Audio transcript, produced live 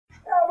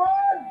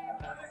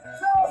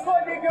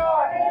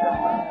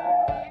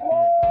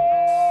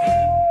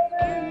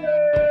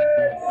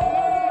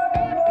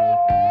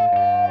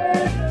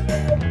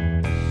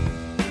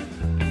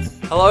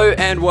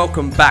Hello and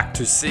welcome back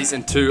to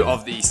Season 2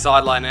 of the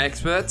Sideline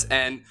Experts,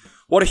 and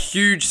what a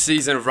huge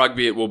season of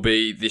rugby it will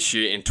be this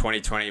year in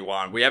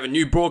 2021. We have a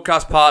new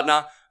broadcast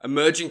partner,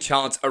 emerging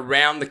talents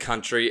around the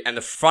country, and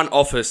the front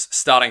office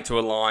starting to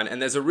align,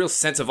 and there's a real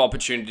sense of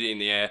opportunity in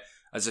the air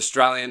as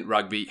Australian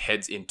rugby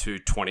heads into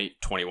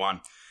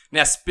 2021.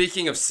 Now,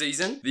 speaking of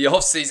season, the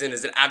off-season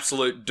is an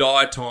absolute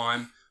dire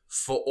time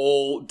for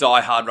all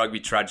die-hard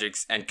rugby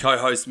tragics, and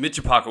co-host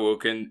Mitchie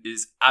Parker-Wilkin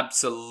is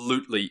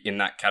absolutely in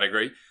that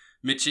category.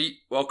 Mitchie,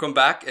 welcome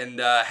back,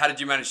 and how did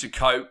you manage to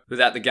cope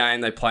without the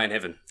game they play in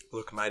heaven?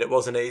 Look, mate, it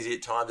wasn't easy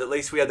at times. At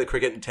least we had the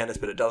cricket and tennis,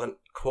 but it doesn't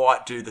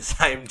quite do the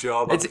same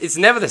job. It's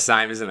never the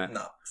same, isn't it?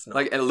 No, it's not.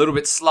 Like a little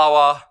bit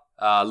slower,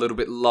 a little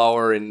bit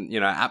lower in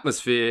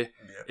atmosphere.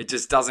 Yep. It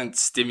just doesn't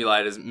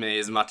stimulate me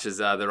as much as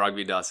the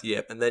rugby does.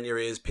 Yep, and then your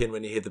ears pin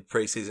when you hear the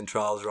pre-season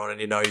trials are on and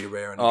you know you're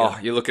raring to Oh, go.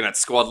 you're looking at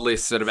squad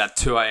lists at about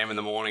 2 a.m. in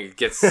the morning. It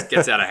gets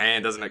out of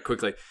hand, doesn't it,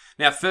 quickly?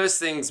 Now, first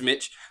things,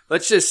 Mitch,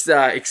 let's just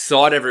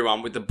excite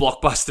everyone with the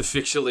blockbuster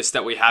fixture list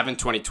that we have in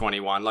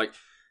 2021. Like,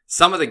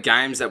 some of the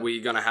games that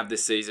we're going to have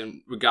this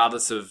season,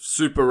 regardless of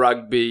Super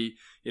Rugby,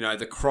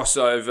 the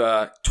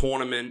crossover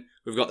tournament.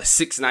 We've got the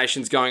Six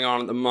Nations going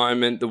on at the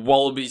moment, the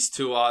Wallabies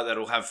tour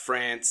that'll have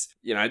France.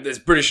 There's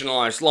British and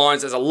Irish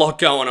Lions. There's a lot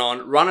going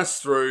on. Run us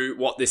through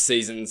what this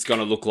season's going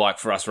to look like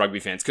for us rugby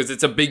fans, because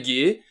it's a big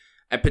year,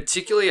 and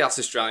particularly us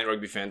Australian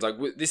rugby fans. Like,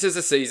 this is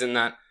a season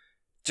that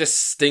just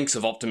stinks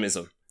of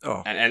optimism.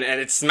 Oh. And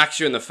it smacks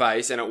you in the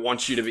face, and it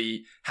wants you to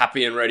be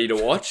happy and ready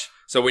to watch.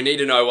 So we need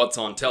to know what's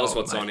on. Tell us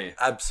what's on here.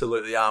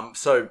 Absolutely.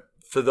 So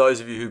for those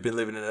of you who've been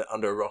living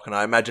under a rock, and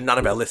I imagine none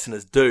of our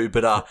listeners do,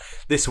 but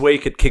this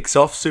week it kicks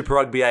off Super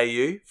Rugby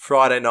AU,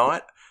 Friday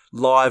night,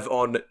 live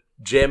on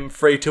Gem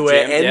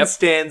Free-to-Air and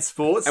Stan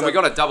Sports. And we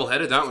got a double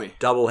header, don't we?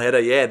 Double header,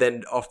 yeah.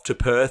 Then off to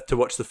Perth to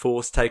watch the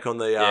Force take on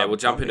the... we'll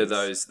jump into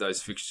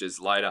those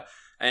fixtures later.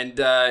 And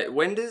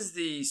when does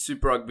the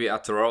Super Rugby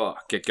Aotearoa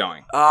get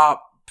going?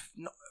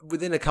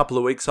 Within a couple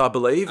of weeks, I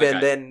believe. Okay,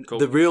 and then cool.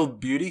 The real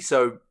beauty,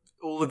 so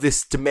all of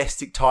this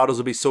domestic titles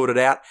will be sorted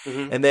out.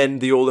 Mm-hmm. And then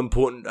the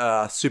all-important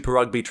Super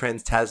Rugby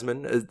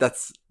Trans-Tasman,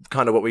 that's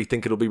kind of what we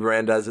think it'll be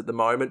branded as at the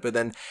moment. But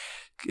then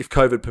if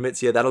COVID permits,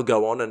 that'll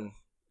go on and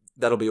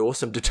that'll be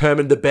awesome.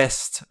 Determine the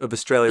best of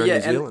Australia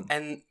and New Zealand.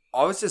 And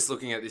I was just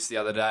looking at this the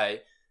other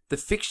day. The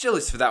fixture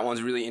list for that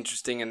one's really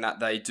interesting in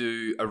that they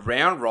do a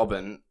round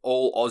robin.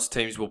 All Oz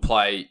teams will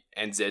play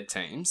NZ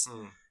teams.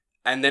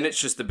 And then it's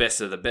just the best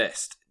of the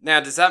best. Now,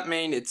 does that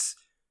mean it's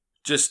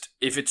just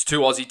if it's 2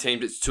 Aussie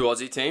teams, it's 2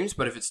 Aussie teams,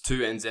 but if it's 2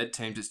 NZ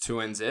teams, it's 2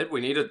 NZ?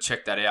 We need to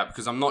check that out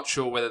because I'm not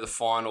sure whether the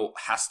final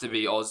has to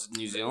be Oz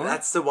New Zealand.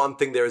 That's the one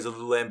thing there is a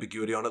little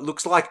ambiguity on. It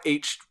looks like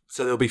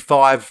so there'll be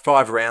five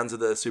rounds of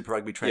the Super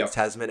Rugby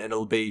Trans-Tasman, and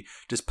it'll be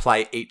just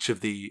play each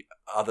of the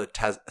other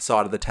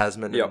side of the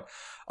Tasman. Yep.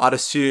 I'd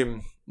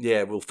assume...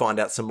 we'll find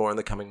out some more in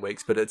the coming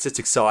weeks, but it's just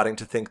exciting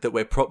to think that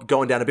we're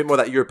going down a bit more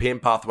of that European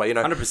pathway,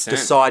 100%.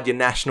 Decide your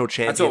national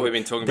champion. That's what we've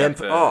been talking about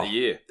for a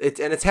year.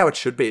 It's how it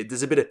should be.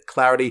 There's a bit of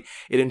clarity.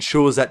 It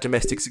ensures that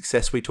domestic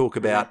success we talk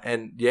about,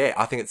 and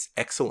I think it's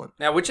excellent.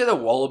 Now, which of the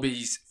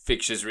Wallabies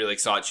fixtures really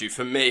excites you?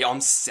 For me, I'm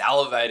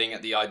salivating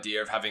at the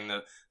idea of having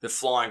the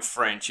Flying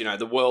French,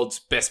 the world's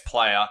best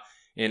player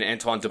in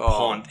Antoine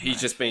Dupont.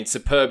 He's just been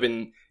superb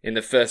in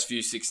the first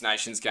few Six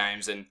Nations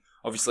games, and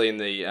obviously, in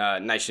the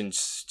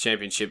Nations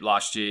Championship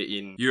last year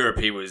in Europe,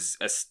 he was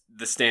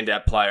the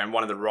standout player and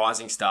one of the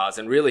rising stars.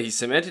 And really, he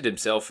cemented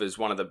himself as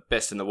one of the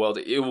best in the world.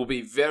 It will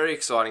be very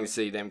exciting to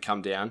see them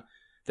come down.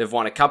 They've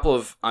won a couple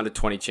of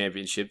under-20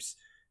 championships.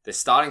 They're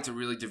starting to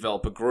really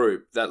develop a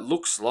group that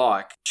looks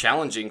like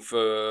challenging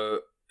for,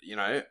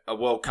 a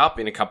World Cup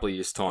in a couple of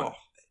years' time. Oh,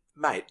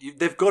 mate,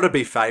 they've got to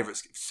be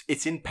favourites.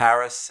 It's in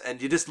Paris,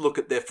 and you just look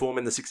at their form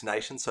in the Six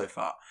Nations so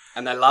far.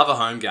 And they love a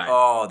home game.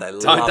 Oh, they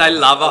love Don't they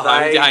love a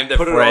home game, the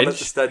put it on French? at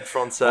the Stade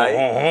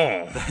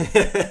Francais.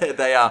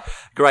 They are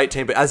a great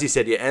team. But as you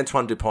said,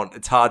 Antoine Dupont,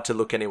 it's hard to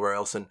look anywhere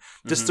else. And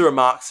just the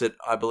remarks that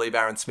I believe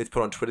Aaron Smith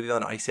put on Twitter the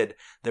other night, he said,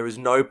 there is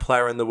no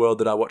player in the world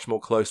that I watch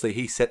more closely.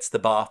 He sets the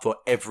bar for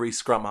every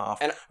scrum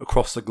half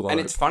across the globe. And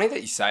it's funny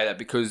that you say that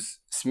because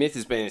Smith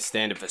has been a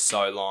standard for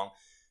so long,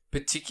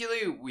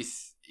 particularly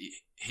with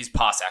his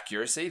pass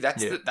accuracy.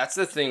 That's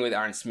the thing with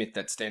Aaron Smith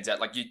that stands out.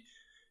 Like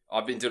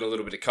I've been doing a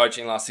little bit of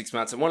coaching last 6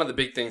 months, and one of the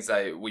big things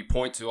we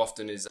point to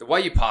often is the way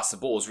you pass the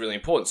ball is really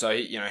important. So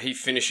he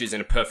finishes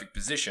in a perfect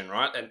position,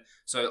 right? And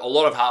so a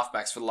lot of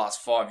halfbacks for the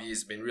last 5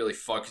 years have been really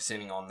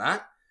focusing on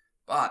that.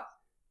 But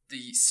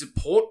the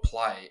support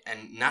play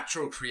and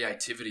natural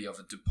creativity of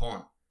a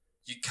Dupont,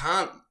 you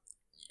can't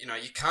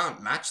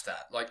match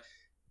that. Like,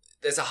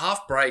 there's a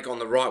half break on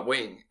the right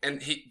wing, and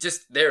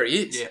there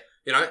he is. Yeah.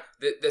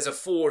 There's a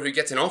forward who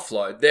gets an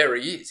offload. There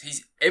he is.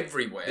 He's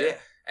everywhere. Yeah.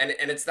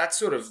 And it's that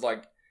sort of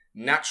like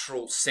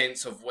natural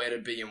sense of where to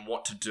be and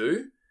what to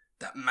do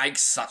that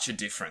makes such a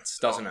difference,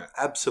 doesn't it?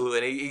 Absolutely.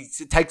 And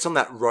he takes on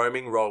that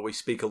roaming role. We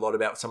speak a lot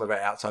about some of our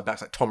outside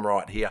backs, like Tom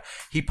Wright here.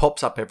 He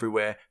pops up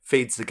everywhere,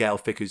 feeds the Gale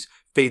Fickus,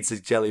 feeds the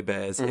Jelly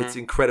Bears. Mm-hmm. It's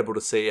incredible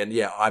to see. And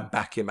yeah, I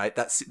back you, mate.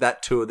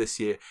 That tour this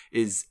year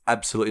is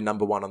absolutely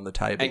number one on the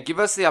table. And give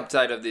us the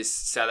update of this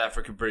South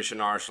Africa, British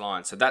and Irish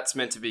line. So that's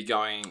meant to be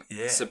going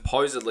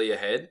supposedly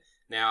ahead.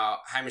 Now,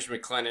 Hamish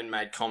McLennan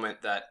made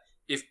comment that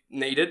if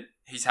needed,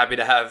 he's happy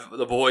to have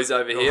the boys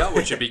over here,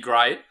 which would be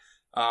great.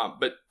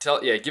 But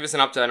give us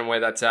an update on where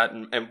that's at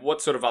and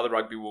what sort of other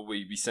rugby will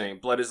we be seeing?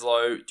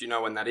 Bledisloe, do you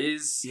know when that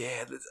is?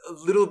 Yeah, there's a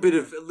little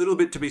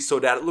bit to be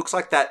sorted out. It looks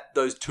like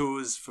those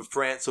tours for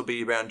France will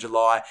be around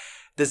July.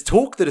 There's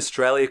talk that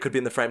Australia could be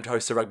in the frame to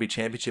host the Rugby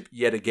Championship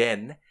yet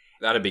again.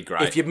 That'd be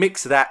great. If you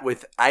mix that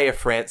with A,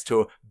 France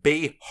tour,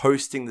 B,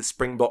 hosting the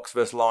Springboks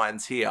versus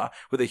Lions here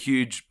with a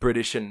huge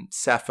British and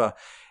SAFA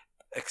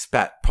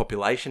expat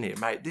population here,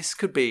 mate, this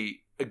could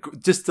be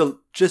just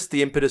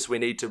the impetus we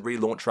need to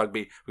relaunch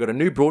rugby. We've got a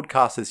new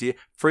broadcast this year,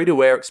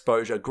 free-to-air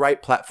exposure,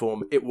 great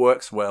platform. It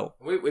works well.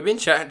 We've been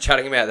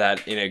chatting about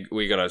that.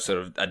 We got a sort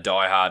of a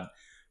diehard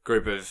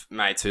group of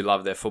mates who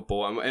love their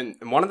football. And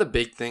one of the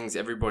big things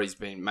everybody's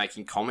been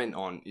making comment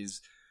on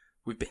is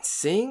we've been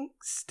seeing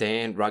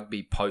Stan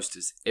rugby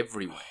posters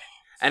everywhere.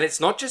 And it's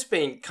not just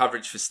been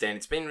coverage for Stan,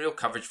 it's been real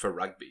coverage for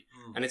rugby.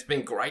 And it's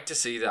been great to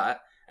see that.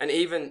 And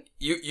even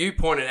you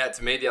pointed out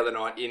to me the other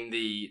night in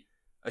the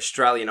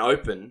Australian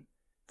Open,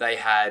 they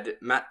had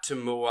Matt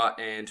Tamua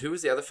and who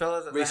was the other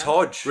fella? Reece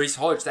Hodge. Reece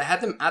Hodge. They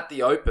had them at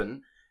the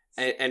Open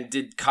and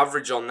did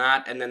coverage on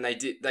that, and then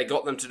they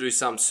got them to do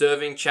some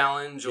serving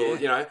challenge or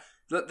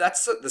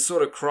that's the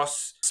sort of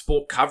cross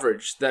sport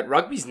coverage that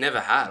rugby's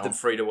never had on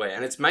free to wear,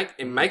 and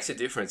it makes a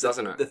difference,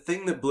 doesn't it? The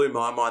thing that blew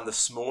my mind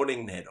this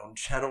morning, Ned, on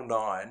Channel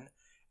 9,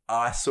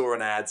 I saw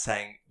an ad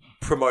saying,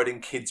 promoting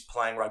kids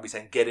playing rugby,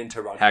 saying get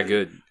into rugby. How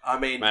good. I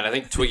mean, man, I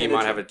think Twiggy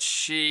might have a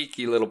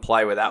cheeky little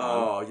play with that one.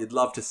 Oh, you'd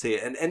love to see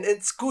it. And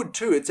it's good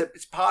too.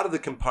 It's part of the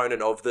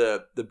component of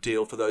the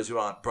deal for those who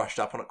aren't brushed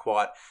up on it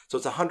quite. So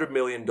it's $100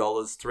 million,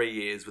 3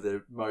 years with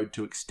a mode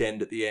to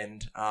extend at the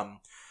end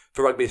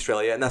for Rugby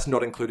Australia. And that's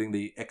not including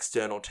the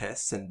external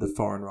tests and the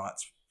foreign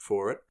rights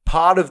for it.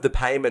 Part of the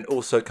payment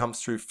also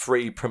comes through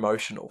free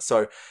promotional.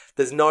 So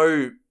there's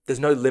no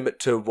limit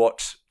to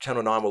what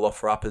Channel 9 will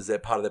offer up as their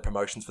part of their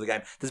promotions for the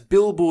game. There's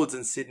billboards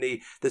in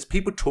Sydney. There's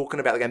people talking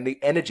about the game, the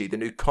energy, the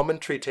new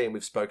commentary team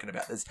we've spoken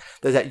about. There's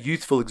that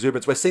youthful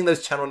exuberance. We're seeing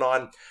those Channel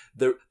 9,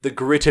 the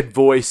gritted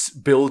voice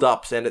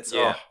build-ups, and it's...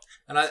 Yeah.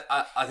 And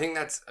I think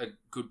that's a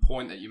good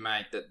point that you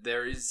make, that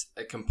there is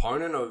a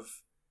component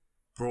of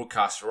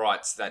broadcast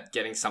rights that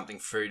getting something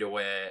free to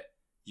where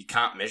you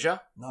can't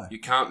measure. No. You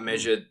can't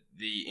measure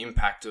the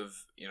impact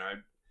of,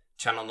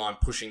 Channel 9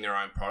 pushing their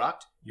own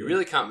product. You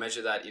really can't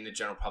measure that in the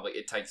general public.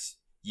 It takes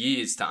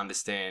years to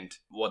understand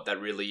what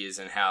that really is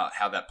and how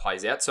that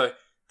plays out. So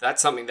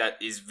that's something that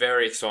is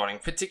very exciting,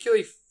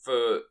 particularly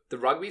for the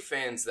rugby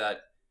fans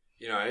that,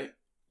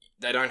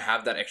 they don't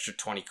have that extra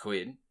 20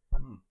 quid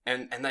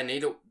and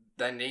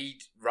they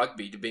need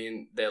rugby to be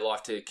in their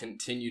life to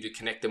continue to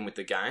connect them with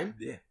the game.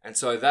 Yeah. And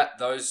so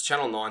those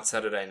Channel 9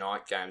 Saturday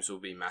night games will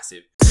be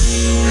massive.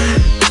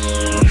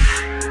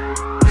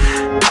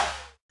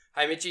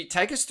 Hey, Mitchie,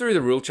 take us through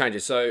the rule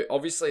changes. So,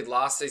 obviously,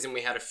 last season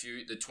we had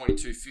the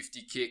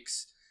 22-50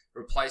 kicks,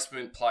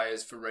 replacement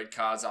players for red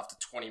cards after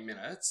 20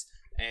 minutes,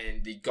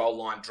 and the goal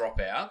line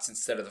dropouts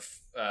instead of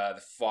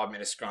the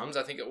 5-minute scrums,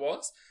 I think it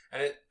was.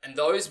 And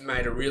those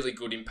made a really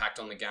good impact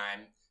on the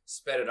game,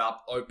 sped it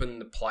up,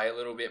 opened the play a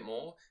little bit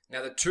more.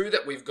 Now, the two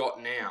that we've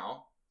got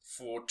now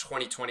for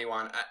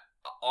 2021,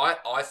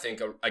 I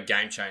think are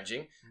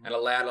game-changing and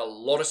allowed a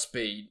lot of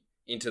speed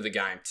into the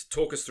game. To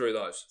talk us through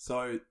those.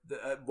 So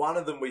one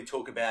of them we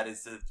talk about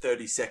is the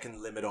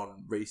 30-second limit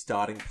on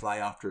restarting play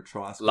after a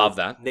try. Love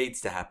that.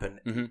 Needs to happen.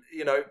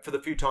 Mm-hmm. For the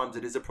few times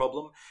it is a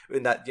problem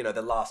in that,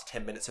 the last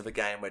 10 minutes of a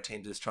game where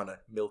teams are just trying to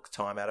milk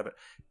time out of it.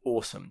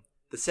 Awesome.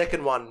 The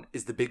second one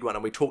is the big one,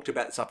 and we talked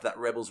about this after that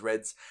Rebels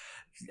Reds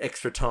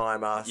extra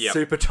time,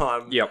 super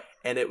time. Yep.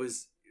 And it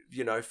was,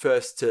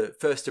 first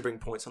to bring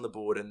points on the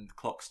board, and the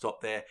clock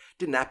stopped there.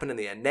 Didn't happen in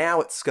the end. Now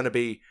it's going to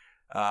be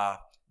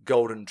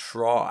golden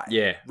try,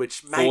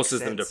 which makes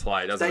forces sense. them to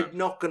play, doesn't it? They're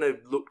not going to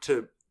look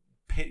to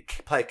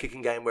play a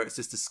kicking game where it's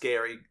just a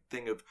scary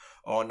thing of,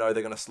 oh no,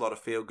 they're going to slot a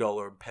field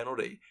goal or a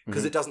penalty,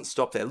 because it doesn't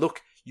stop there.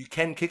 Look, you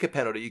can kick a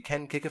penalty, you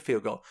can kick a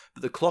field goal,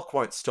 but the clock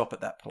won't stop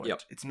at that point.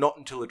 Yep. It's not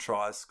until a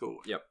try is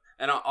scored. Yep.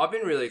 And I've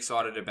been really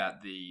excited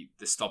about the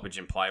stoppage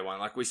and play one.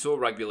 Like, we saw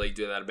Rugby League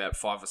do that about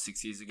 5 or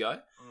 6 years ago,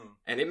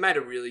 and it made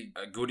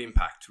a good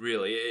impact,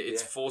 really.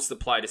 It's forced the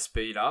play to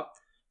speed up.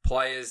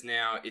 Players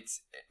now,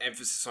 it's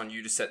emphasis on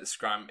you to set the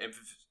scrum,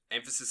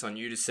 emphasis on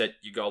you to set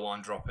your goal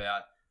line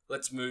dropout.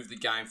 Let's move the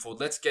game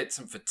forward. Let's get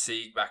some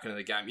fatigue back into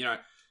the game.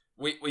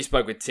 We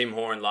spoke with Tim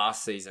Horan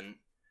last season,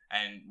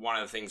 and one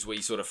of the things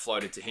we sort of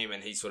floated to him,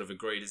 and he sort of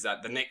agreed, is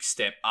that the next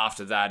step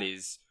after that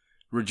is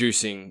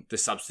reducing the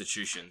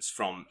substitutions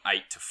from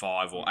 8 to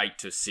 5 or 8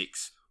 to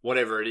 6,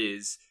 whatever it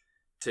is,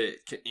 to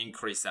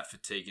increase that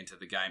fatigue into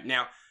the game.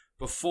 Now,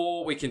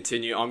 Before we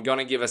continue, I'm going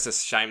to give us a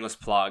shameless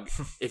plug.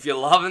 If you're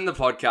loving the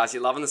podcast,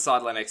 you're loving the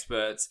Sideline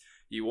Experts,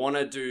 you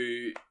want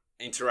to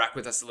interact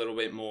with us a little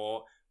bit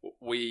more,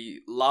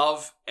 we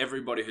love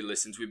everybody who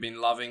listens. We've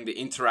been loving the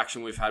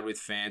interaction we've had with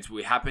fans.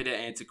 We're happy to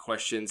answer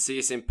questions. See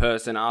us in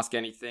person, ask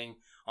anything.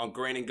 On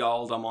Green and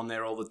Gold, I'm on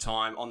there all the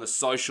time. On the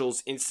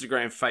socials,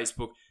 Instagram,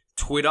 Facebook,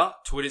 Twitter.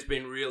 Twitter's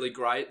been really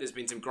great. There's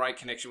been some great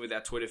connection with our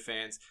Twitter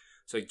fans.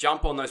 So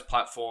jump on those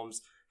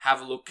platforms, have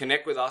a look,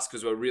 connect with us,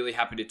 because we're really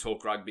happy to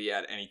talk rugby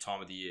at any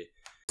time of the year.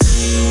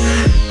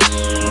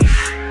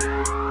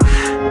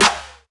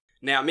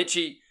 Now,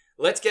 Mitchie,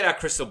 let's get our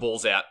crystal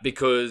balls out,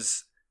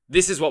 because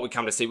this is what we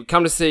come to see. We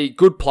come to see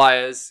good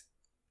players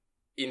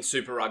in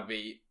Super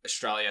Rugby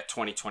Australia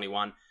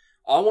 2021.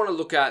 I want to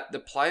look at the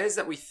players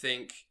that we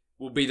think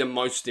will be the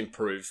most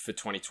improved for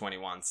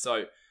 2021.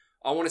 So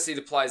I want to see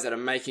the players that are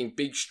making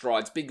big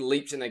strides, big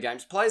leaps in their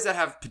games, players that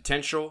have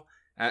potential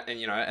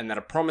and that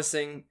are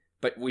promising,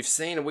 but we've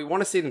seen, and we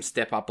want to see them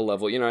step up a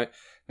level.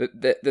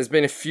 There's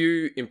been a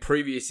few in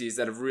previous years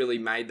that have really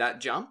made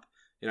that jump.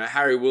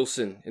 Harry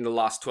Wilson in the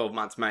last 12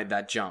 months made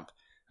that jump.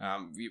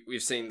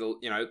 We've seen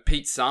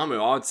Pete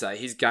Samu, I would say,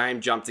 his game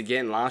jumped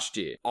again last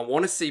year. I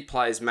want to see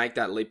players make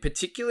that leap,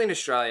 particularly in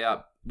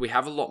Australia. We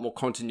have a lot more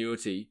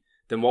continuity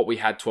than what we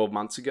had 12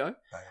 months ago.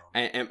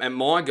 And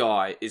my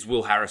guy is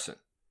Will Harrison.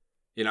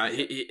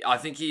 I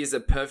think he is a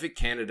perfect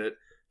candidate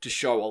to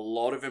show a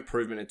lot of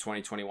improvement in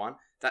 2021.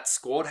 That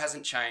squad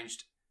hasn't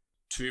changed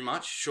too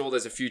much. Sure,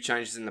 there's a few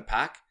changes in the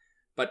pack,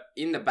 but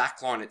in the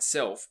backline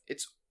itself,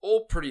 it's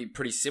all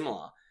pretty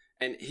similar.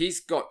 And he's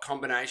got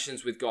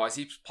combinations with guys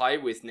he's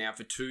played with now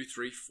for 2,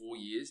 3, 4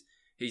 years.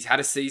 He's had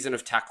a season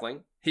of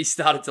tackling. He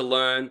started to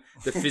learn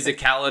the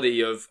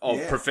physicality of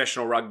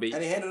professional rugby.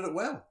 And he handled it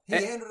well. He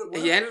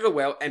handled it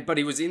well, but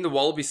he was in the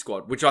Wallaby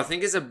squad, which I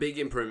think is a big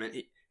improvement.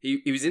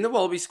 He was in the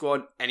Wallaby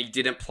squad and he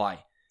didn't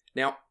play.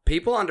 Now,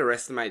 people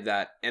underestimate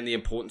that and the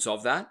importance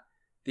of that.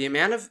 The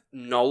amount of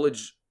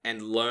knowledge and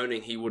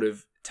learning he would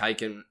have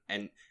taken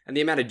and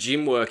the amount of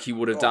gym work he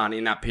would have done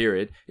in that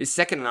period is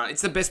second to none.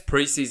 It's the best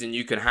preseason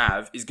you can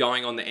have, is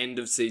going on the end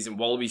of season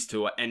Wallabies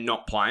tour and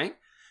not playing.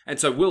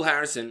 And so Will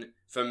Harrison,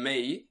 for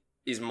me,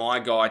 is my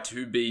guy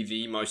to be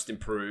the most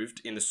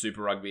improved in the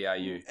Super Rugby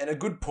AU. And a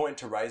good point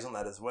to raise on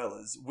that as well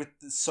is, with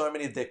so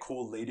many of their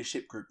core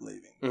leadership group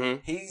leaving,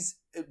 he's,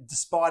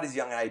 despite his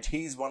young age,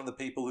 he's one of the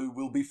people who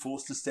will be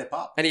forced to step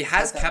up. And he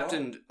has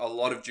captained a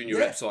lot of junior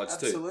rep sides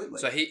too. Absolutely.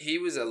 So he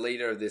was a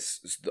leader of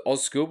the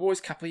Oz Schoolboys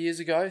a couple of years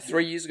ago,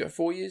 3 years ago,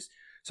 4 years.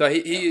 So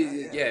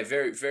he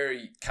very,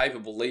 very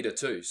capable leader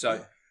too. So.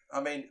 Yeah. I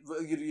mean,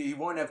 he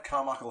won't have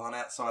Carmichael Hunt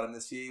outside him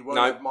this year. He won't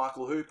have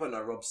Michael Hooper,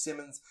 no Rob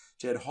Simmons,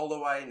 Jed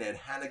Holloway, Ned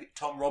Hannigan,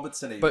 Tom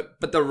Robertson. Even.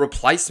 But the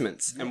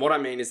replacements, and what I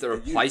mean is the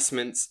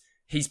replacements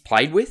he's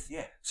played with.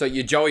 Yeah. So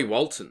your Joey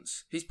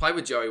Waltons. He's played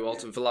with Joey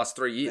Walton for the last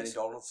 3 years.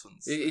 Danny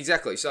Donaldson's.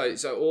 Exactly.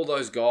 So all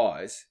those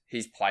guys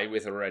he's played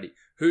with already.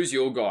 Who's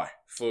your guy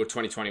for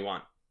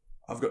 2021?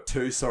 I've got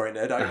two. Sorry,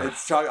 Ned. I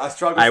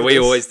struggle. Hey, we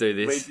always do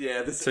this.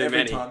 This too every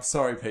many time.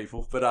 Sorry,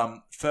 people.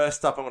 But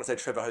first up, I'm going to say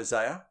Trevor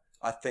Hosea.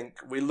 I think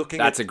we're looking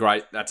that's a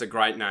great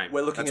name.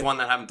 That's one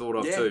that I haven't thought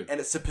of too. And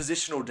it's a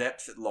positional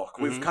depth at lock.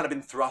 We've kind of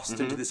been thrust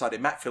into this idea.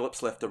 Matt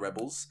Phillips left the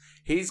Rebels.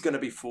 He's going to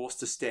be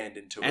forced to stand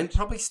into it. And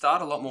probably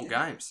start a lot more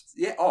games.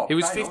 Yeah. He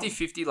was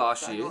 50-50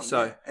 last year.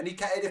 So And he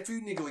had a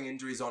few niggling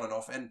injuries on and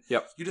off. And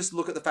you just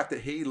look at the fact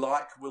that he,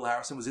 like Will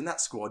Harrison, was in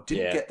that squad,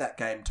 didn't get that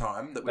game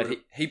time. But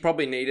he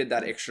probably needed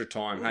that extra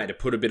time, to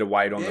put a bit of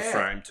weight on the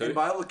frame too. And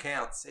by all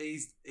accounts,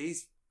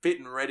 he's fit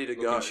and ready to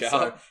go.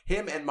 So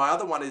him, and my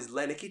other one is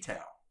Len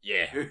Ikitau.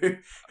 Yeah.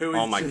 Who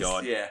is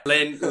God. Yeah.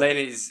 Len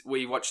is,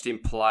 we watched him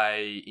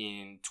play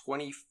in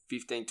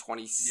 2015,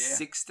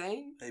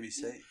 2016.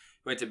 BBC.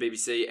 Went to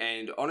BBC,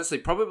 and honestly,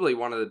 probably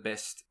one of the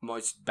best,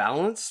 most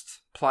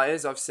balanced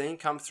players I've seen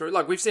come through.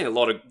 Like, we've seen a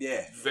lot of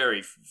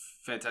very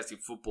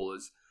fantastic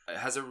footballers. It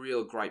has a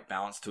real great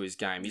balance to his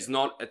game. He's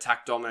not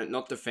attack dominant,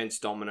 not defense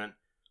dominant,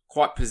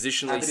 quite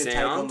positionally Happy to sound.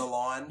 take on the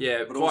line,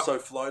 but also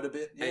float a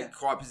bit. Yeah. And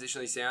quite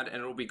positionally sound, and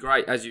it'll be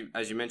great, as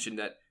you mentioned,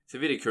 that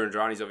Tavita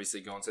Kurandrani's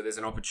obviously gone, so there's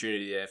an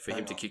opportunity there for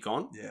him to kick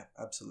on. Yeah,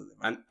 absolutely.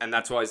 Mate. And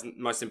that's why he's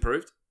most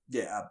improved?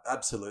 Yeah,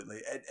 absolutely.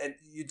 And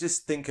you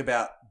just think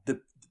about,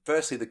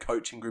 firstly, the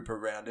coaching group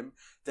around him.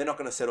 They're not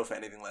going to settle for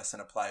anything less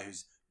than a player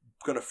who's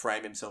going to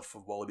frame himself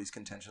for Wallabies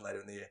contention later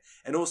in the year.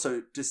 And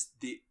also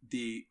just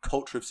the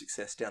culture of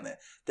success down there.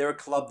 They're a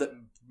club that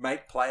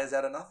make players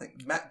out of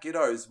nothing. Matt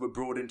Giddos were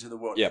brought into the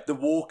world. Yep. The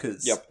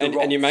Walkers. Yep.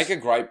 And you make a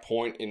great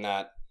point in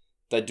that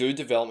they do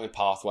development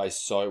pathways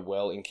so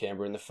well in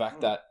Canberra, and the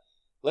fact that,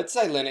 let's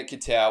say Leonard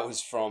Kitau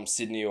was from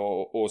Sydney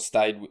or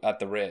stayed at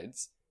the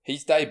Reds.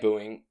 He's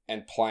debuting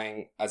and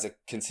playing as a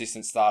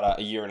consistent starter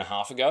a year and a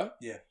half ago.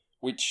 Yeah.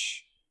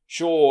 Which,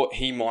 sure,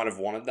 he might have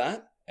wanted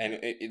that, and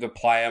the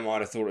player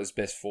might have thought it was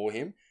best for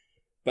him.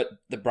 But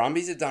the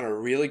Brumbies have done a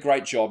really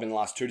great job in the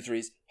last 2 to 3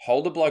 years.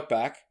 Hold the bloke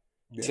back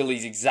till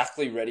he's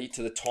exactly ready,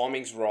 till the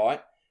timing's right.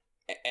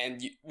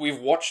 And we've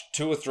watched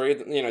 2 or 3 of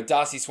them.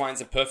 Darcy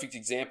Swain's a perfect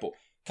example.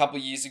 A couple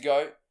of years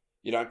ago,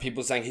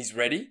 people saying he's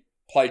ready.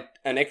 played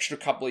an extra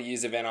couple of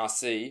years of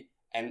NRC,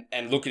 and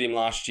look at him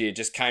last year,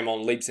 just came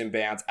on leaps and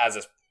bounds as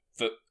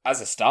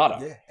a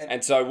starter. Yeah,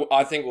 and so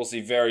I think we'll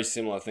see very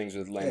similar things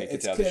with Liam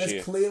Nikitau this year.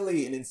 There's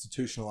clearly an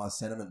institutionalised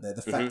sentiment there.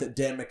 The fact that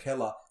Dan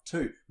McKellar,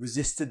 too,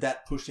 resisted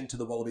that push into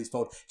the Wallabies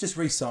fold, just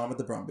re-signed with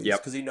the Brumbies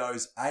because he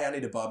knows, A, I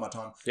need to bide my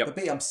time, but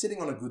B, I'm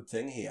sitting on a good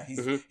thing here.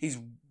 He's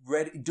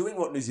ready, doing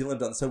what New Zealand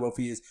done so well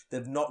for years.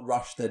 They've not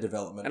rushed their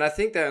development. And I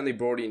think they only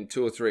brought in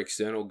 2 or 3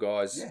 external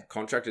guys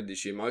contracted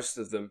this year. Most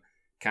of them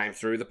came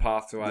through the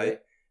pathway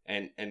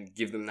and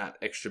give them that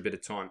extra bit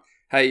of time.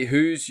 Hey,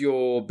 who's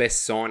your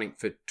best signing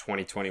for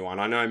 2021?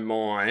 I know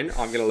mine.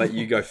 I'm going to let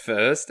you go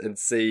first and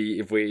see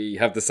if we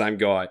have the same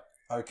guy.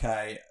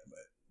 Okay.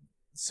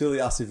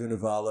 Suliasi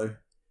Vunivalu.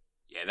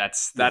 Yeah,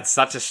 that's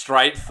such a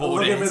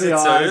straightforward answer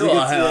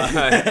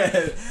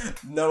too.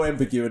 No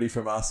ambiguity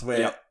from us.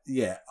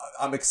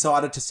 I'm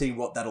excited to see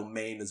what that'll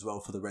mean as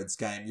well for the Reds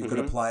game. You've got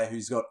a player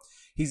who's got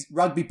his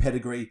rugby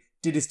pedigree,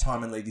 did his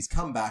time in league, he's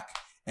come back,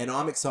 and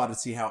I'm excited to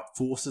see how it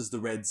forces the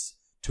Reds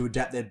to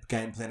adapt their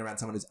game plan around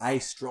someone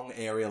who's strong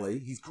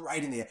aerially. He's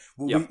great in the air.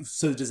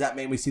 So does that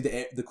mean we see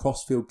the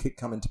crossfield kick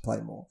come into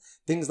play more?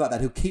 Things like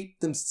that. He'll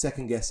keep them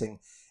second guessing.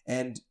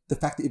 And the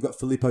fact that you've got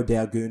Filippo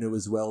Daugunu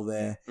as well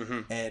there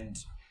and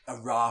a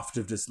raft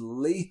of just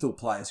lethal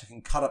players who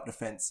can cut up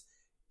defence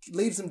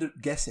leaves them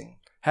guessing.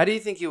 How do you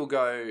think he'll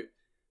go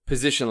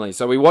positionally?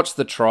 So we watched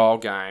the trial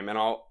game and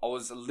I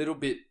was a little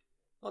bit,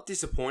 not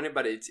disappointed,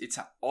 but it's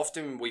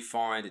often we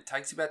find it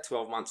takes about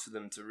 12 months for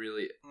them to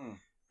really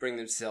bring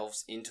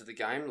themselves into the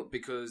game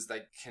because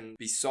they can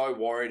be so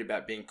worried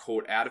about being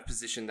caught out of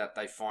position that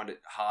they find it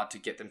hard to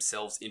get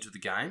themselves into the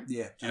game.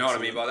 Yeah. Do you know what I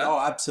mean by that? Oh,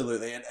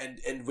 absolutely.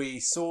 And we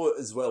saw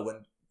as well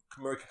when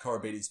Marika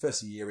Korobidi's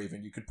first year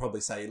even, you could probably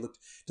say he looked,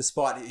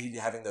 despite he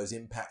having those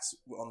impacts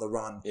on the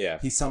run,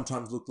 he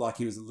sometimes looked like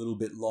he was a little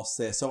bit lost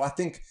there. So I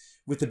think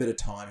with a bit of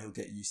time, he'll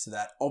get used to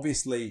that.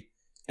 Obviously,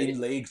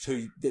 in league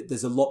too,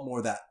 there's a lot more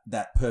of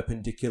that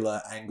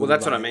perpendicular angle. Well,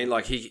 that's what I mean.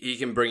 Like he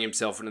can bring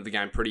himself into the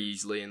game pretty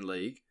easily in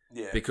league.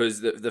 Yeah.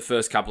 Because the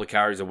first couple of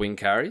carries are wing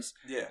carries.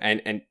 Yeah.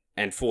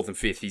 And fourth and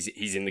fifth,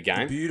 he's in the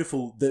game.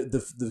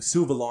 The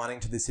silver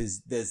lining to this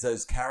is there's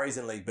those carries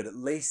in league, but at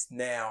least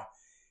now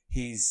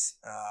he's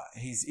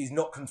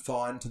not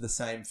confined to the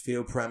same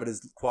field parameters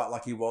quite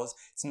like he was.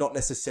 It's not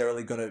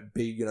necessarily going to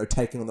be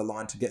taking on the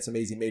line to get some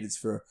easy meters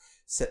for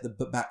set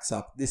the backs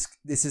up. This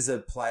is a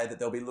player that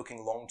they'll be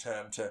looking long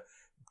term to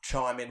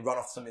chime in, run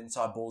off some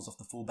inside balls off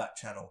the fullback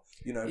channel.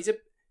 He's a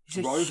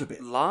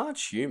bit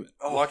large human.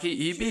 Like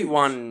he'd be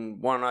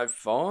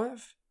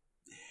 105.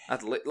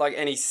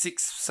 And he's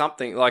 6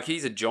 something. Like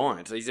he's a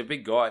giant. He's a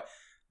big guy.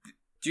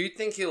 Do you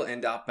think he'll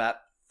end up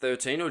at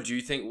 13, or do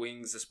you think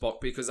wing's the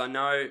spot? Because I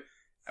know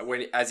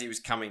as he was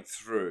coming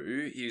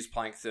through, he was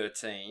playing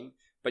 13.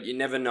 But you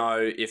never know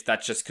if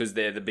that's just because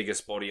they're the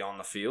biggest body on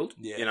the field.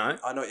 Yeah,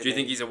 I know. Do you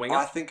think he's a winger?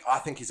 I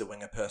think he's a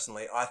winger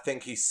personally. I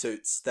think he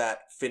suits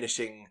that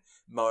finishing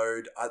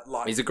mode.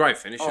 He's a great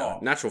finisher,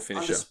 natural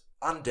finisher,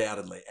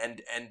 undoubtedly.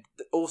 And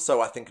also,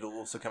 I think it'll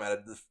also come out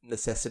of the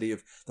necessity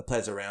of the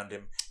players around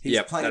him.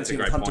 He's playing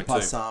between Hunter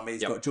Paisami.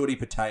 He's got Geordie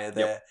Patea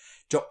there,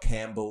 Jock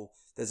Campbell.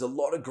 There's a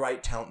lot of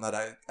great talent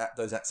at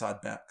those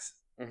outside backs,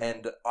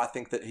 and I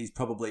think that he's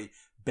probably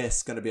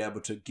best going to be able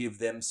to give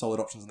them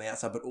solid options on the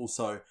outside, but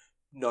also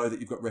know that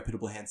you've got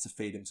reputable hands to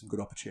feed him some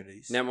good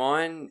opportunities. Now,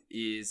 mine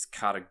is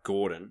Carter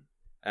Gordon,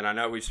 and I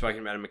know we've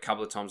spoken about him a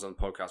couple of times on the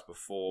podcast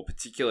before,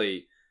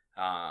 particularly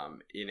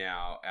in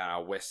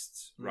our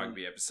West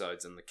Rugby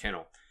episodes and the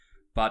Kennel.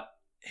 But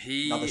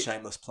another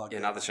shameless plug. Yeah,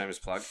 another shameless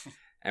plug.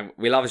 And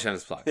we love a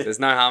shameless plug. There's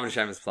no harm in a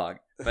shameless plug.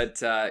 But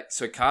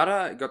so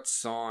Carter got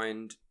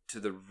signed to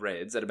the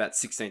Reds at about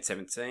 16,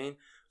 17. It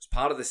was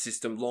part of the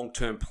system,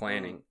 long-term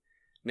planning.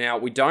 Now,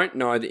 we don't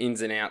know the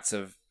ins and outs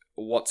of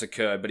what's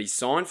occurred, but he's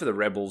signed for the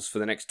Rebels for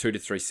the next 2 to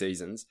 3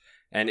 seasons,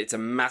 and it's a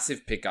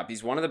massive pickup.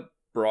 He's one of the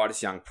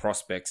brightest young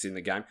prospects in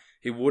the game.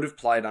 He would have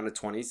played under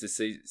 20s this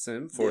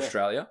season for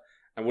Australia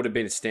and would have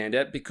been a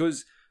standout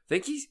because I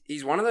think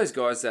he's one of those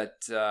guys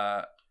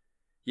that,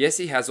 yes,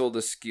 he has all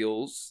the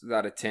skills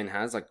that a 10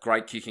 has, like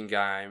great kicking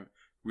game,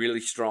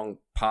 really strong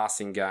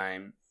passing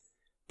game,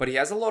 but he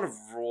has a lot of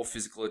raw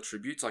physical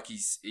attributes. Like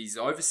he's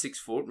over 6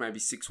 foot, maybe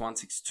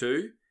 6'1",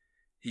 6'2".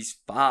 He's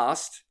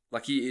fast,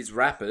 like he is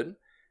rapid,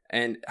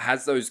 and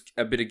has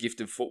a bit of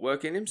gifted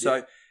footwork in him.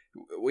 So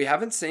we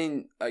haven't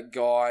seen a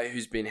guy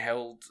who's been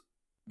held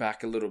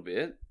back a little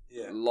bit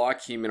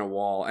like him in a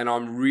while. And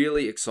I'm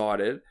really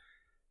excited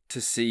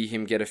to see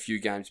him get a few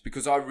games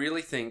because I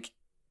really think,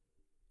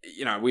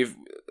 we've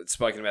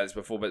spoken about this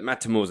before, but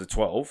Matt Tamur's a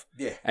 12.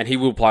 Yeah. And he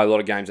will play a lot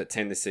of games at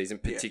 10 this season,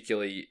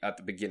 particularly at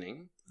the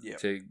beginning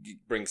to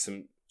bring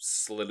some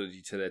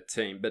solidity to their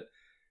team. But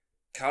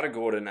Carter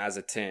Gordon as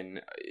a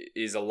 10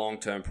 is a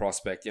long-term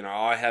prospect.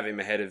 I have him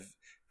ahead of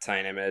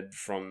Tane Ahmed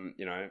from,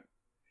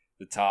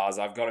 the Tars.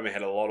 I've got him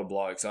ahead of a lot of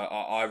blokes.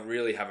 I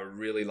really have a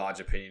really large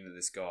opinion of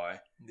this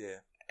guy. Yeah.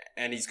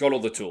 And he's got all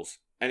the tools.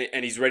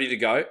 And he's ready to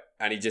go,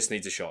 and he just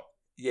needs a shot.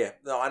 Yeah.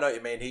 No, I know what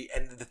you mean.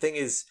 And the thing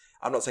is,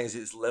 I'm not saying it's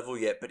his level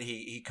yet, but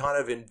he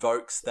kind of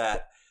invokes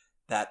that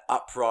that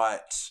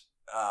upright,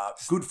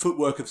 good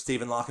footwork of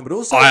Stephen Larkham, but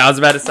also I was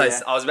about to say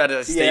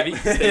Stevie.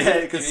 Yeah,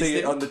 you can see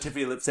it on the tip of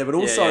your lips there. But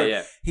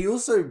also, he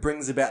also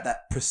brings about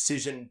that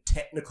precision,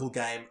 technical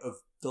game of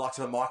the likes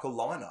of a Michael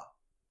Liner.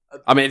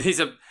 I mean, he's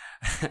a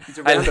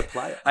rounded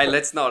player. Hey,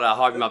 let's not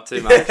hype him up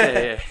too much.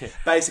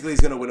 Basically,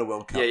 he's going to win a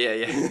World Cup.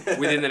 Yeah.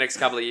 Within the next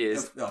couple of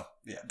years.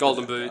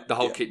 Golden Boot, the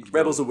whole kit.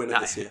 Rebels will win it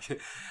this year.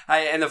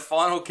 Hey, and the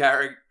final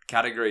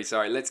category,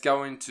 let's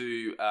go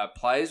into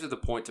players with a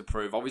point to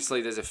prove.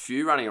 Obviously, there's a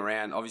few running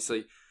around.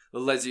 Obviously,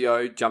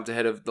 Lesio jumped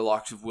ahead of the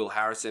likes of Will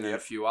Harrison and a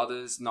few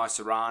others.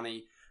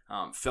 Naisarani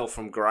fell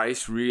from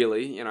grace,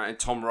 really. And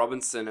Tom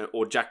Robinson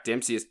or Jack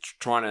Dempsey is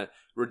trying to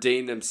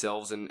redeem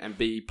themselves and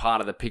be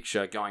part of the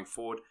picture going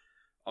forward.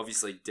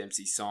 Obviously,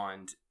 Dempsey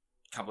signed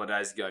a couple of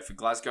days ago for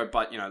Glasgow,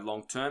 but,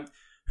 long term.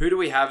 Who do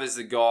we have as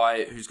the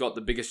guy who's got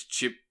the biggest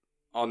chip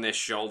on their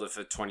shoulder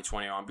for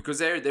 2021? Because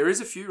there is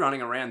a few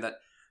running around that,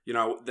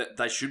 that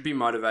they should be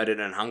motivated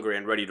and hungry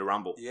and ready to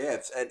rumble.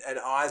 Yeah, and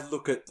I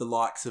look at the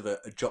likes of a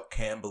Jock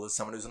Campbell as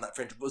someone who's on that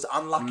fringe. Was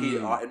unlucky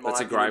in my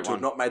opinion to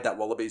have not made that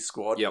Wallabies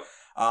squad. Yep.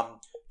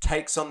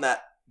 Takes on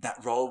that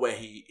role where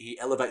he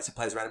elevates the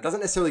players around him. Doesn't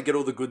necessarily get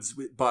all the goods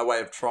by way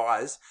of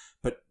tries,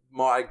 but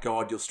my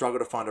God, you'll struggle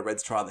to find a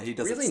Reds try that he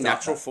doesn't. Really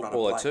natural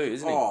footballer too,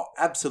 isn't he? Oh,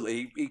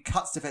 absolutely. He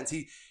cuts defence.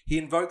 He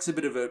invokes a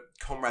bit of a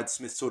Conrad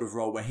Smith sort of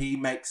role where he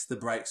makes the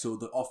breaks or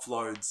the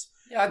offloads.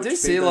 Yeah, I do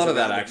see a lot of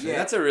that actually. Yeah.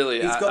 That's a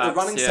really. He's got the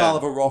running style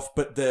of a Roth,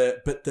 but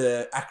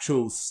the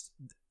actual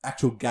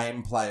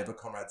gameplay of a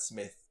Conrad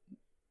Smith.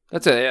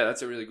 That's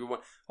a really good one.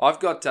 I've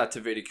got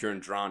Tavita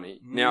Kuridrani.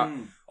 Now,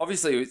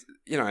 obviously,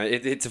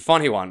 it's a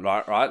funny one,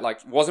 right? Like,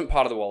 wasn't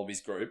part of the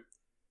Wallabies group,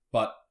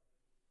 but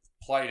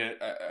played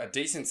a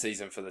decent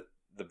season for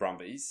the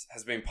Brumbies,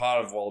 has been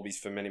part of Wallabies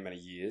for many, many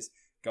years,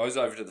 goes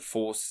over to the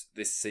Force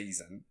this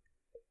season.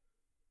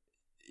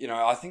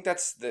 I think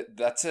that's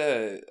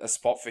a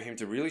spot for him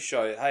to really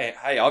show,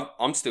 hey,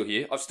 I'm still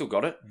here. I've still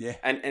got it. Yeah.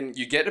 And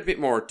you get a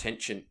bit more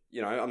attention.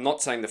 I'm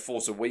not saying the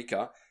Force are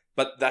weaker,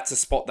 but that's a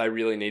spot they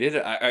really needed,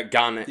 a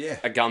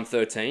gun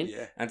 13.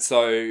 Yeah. And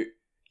so,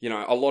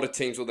 a lot of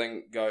teams will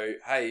then go,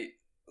 hey,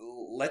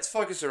 let's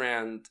focus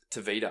around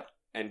Tavita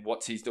and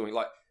what he's doing.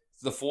 Like,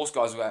 the Force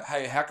guys will go,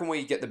 hey, how can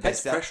we get the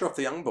best out? Pressure off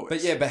the young boys.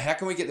 But how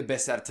can we get the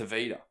best out of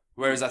Tavita?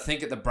 Whereas I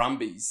think at the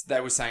Brumbies, they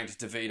were saying to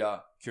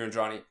Tavita,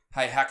 Kuridrani,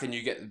 hey, how can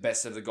you get the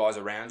best of the guys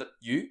around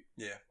you?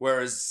 Yeah.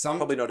 Whereas some...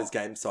 Probably not his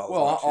game style.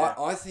 Well,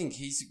 I think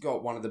he's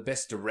got one of the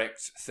best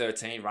direct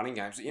 13 running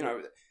games.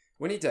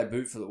 When he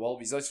debuted for the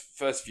Wallabies, those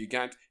first few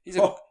games,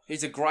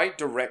 he's a great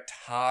direct,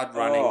 hard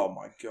running,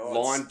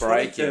 line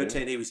breaking.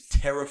 2013, he was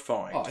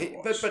terrifying to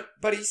watch.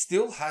 But he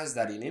still has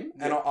that in him,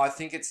 and I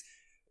think it's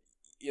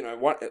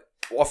what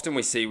often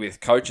we see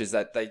with coaches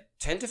that they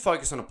tend to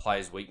focus on a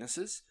player's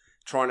weaknesses,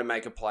 trying to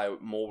make a player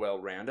more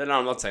well-rounded. And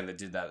I'm not saying they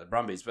did that at the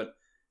Brumbies, but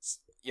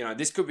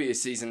this could be a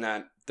season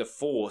that the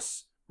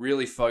Force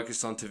really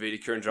focused on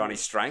Tavita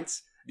Kuridrani's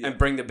strengths. Yeah. And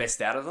bring the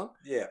best out of them.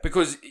 Yeah.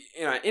 Because,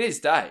 in his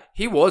day,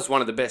 he was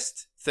one of the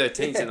best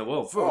 13s in the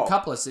world. For a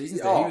couple of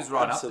seasons there, he was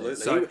right up there.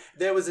 So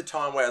there was a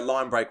time where a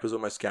line break was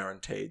almost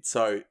guaranteed.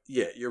 So,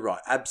 yeah, you're right.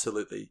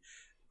 Absolutely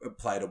a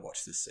player to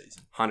watch this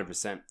season.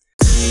 100%.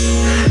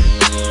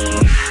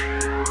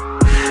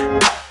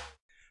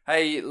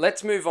 Hey,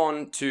 let's move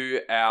on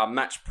to our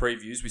match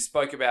previews. We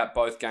spoke about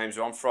both games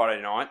on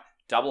Friday night.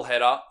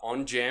 Doubleheader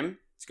on Gem.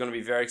 It's going to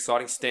be very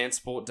exciting. Stan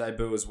Sport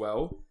debut as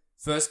well.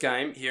 First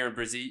game here in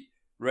Brizzy.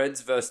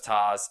 Reds versus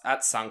Tars at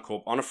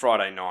Suncorp on a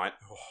Friday night.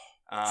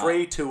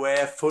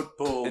 Free-to-air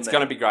football. It's going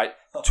to be great.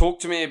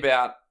 Talk to me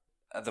about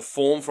the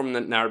form from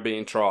the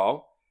Narrabeen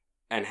trial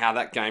and how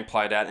that game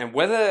played out, and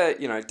whether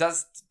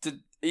did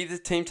either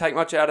team take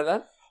much out of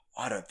that?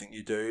 I don't think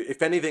you do.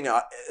 If anything,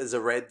 as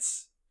a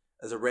Reds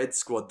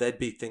squad, they'd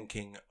be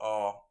thinking,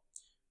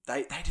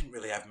 they didn't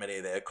really have many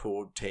of their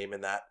core team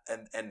in that,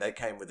 and they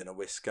came within a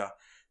whisker.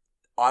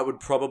 I would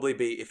probably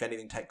be, if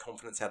anything, take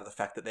confidence out of the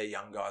fact that their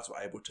young guys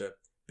were able to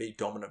be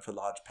dominant for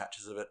large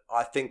patches of it.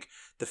 I think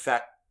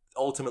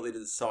ultimately the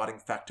deciding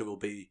factor will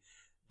be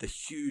the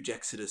huge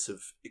exodus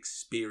of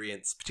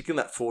experience,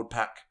 particularly in that forward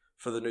pack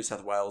for the New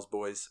South Wales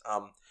boys.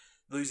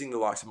 Losing the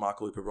likes of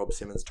Michael Hooper, Rob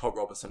Simmons, Todd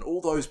Robertson, all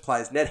those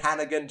players, Ned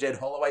Hannigan, Jed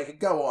Holloway, could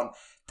go on.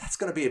 That's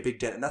going to be a big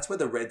dent, and that's where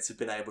the Reds have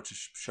been able to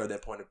show their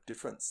point of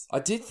difference. I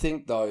did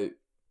think, though,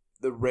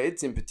 the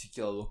Reds in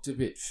particular looked a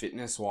bit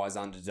fitness-wise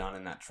underdone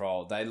in that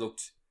trial. They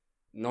looked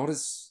not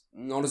as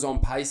on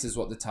pace as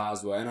what the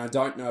Tars were, and I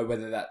don't know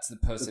whether that's the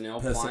personnel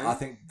playing. I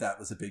think that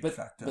was a big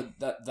factor.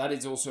 But that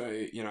is also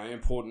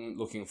important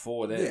looking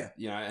forward.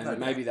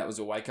 Maybe that was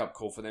a wake up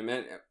call for them.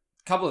 And a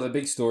couple of the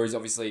big stories,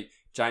 obviously,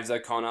 James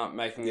O'Connor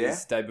making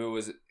his debut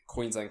as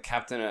Queensland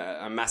captain,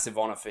 a massive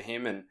honour for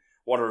him, and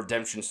what a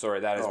redemption story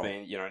that has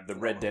been. The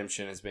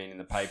redemption has been in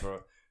the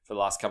paper for the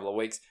last couple of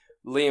weeks.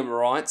 Liam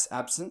Wright's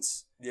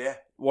absence. Yeah.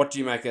 What do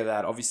you make of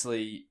that?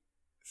 Obviously,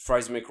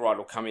 Fraser McWright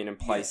will come in and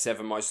play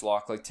 7, most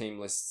likely, team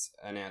lists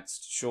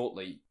announced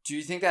shortly. Do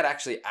you think that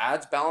actually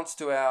adds balance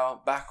to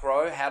our back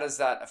row? How does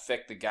that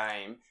affect the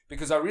game?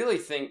 Because I really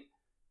think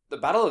the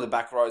battle of the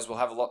back rows will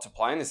have a lot to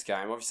play in this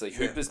game. Obviously,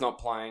 Hooper's not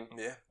playing.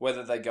 Yeah.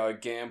 Whether they go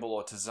Gamble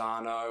or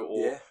Tizano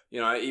or,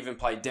 even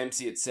play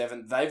Dempsey at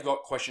 7, they've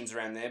got questions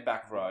around their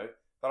back row.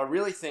 But I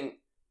really think,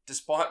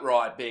 despite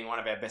Wright being one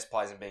of our best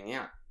players and being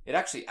out, it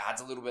actually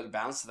adds a little bit of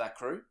balance to that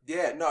crew.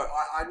 Yeah, no,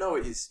 I know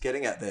what you're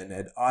getting at there,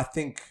 Ned. I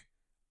think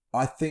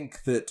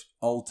that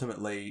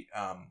ultimately,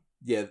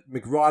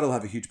 McBride will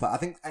have a huge play. I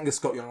think Angus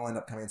Scott Young will end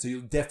up coming in, so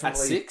you'll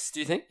definitely... At 6, do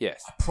you think?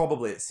 Yes.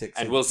 Probably at 6.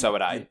 And Wilso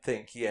at 8. You'd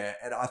think, yeah.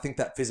 And I think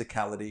that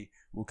physicality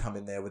will come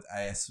in there with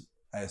ASY.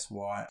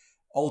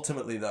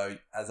 Ultimately, though,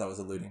 as I was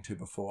alluding to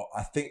before,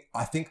 I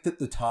think that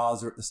the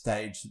Tars are at the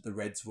stage that the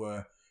Reds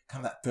were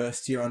come that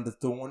first year under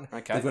Thorn.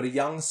 Okay. They've got a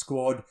young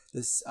squad.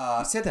 You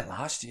said that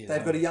last year.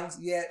 They've got a young...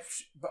 Yeah,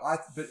 but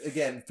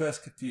again,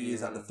 first few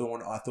years under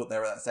Thorn, I thought they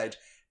were at that stage.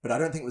 But I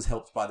don't think it was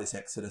helped by this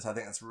exodus. I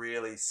think it's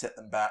really set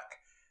them back.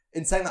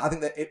 In saying that, I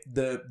think that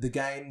the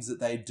games that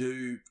they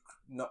do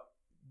not,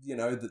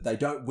 that they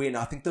don't win,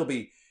 I think there'll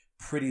be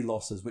pretty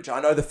losses, which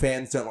I know the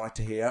fans don't like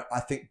to hear.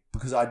 I think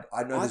because I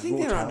know there's think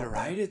raw they're talent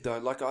underrated though.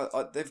 Like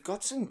they've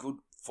got some good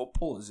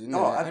footballers in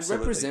there absolutely. and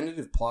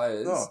representative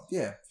players. Oh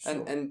yeah,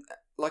 sure. and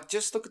like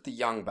just look at the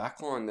young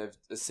backline they've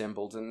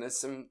assembled, and there's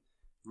some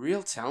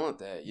real talent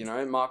there.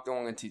 Mark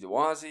Dong and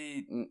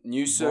Tidawazi,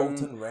 Newsom,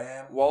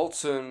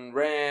 Walton,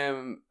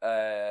 Ram,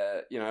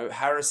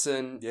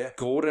 Harrison. Yeah.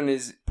 Gordon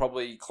is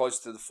probably close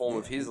to the form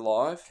of his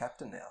life.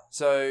 Captain now.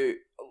 So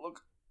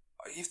look,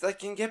 if they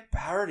can get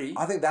parity,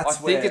 I think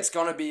it's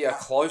going to be a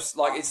close.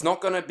 It's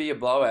not going to be a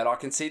blowout. I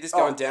can see this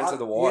going down to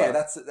the wire. Yeah,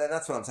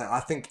 that's what I'm saying. I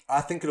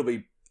think it'll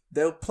be.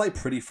 They'll play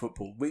pretty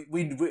football.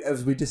 We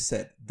as we just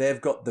said, they've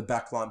got the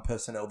backline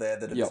personnel there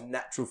that are just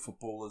natural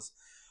footballers.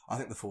 I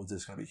think the forwards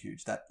is going to be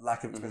huge. That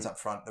lack of experience up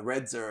front. The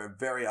Reds are a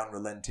very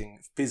unrelenting,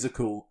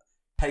 physical,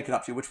 take it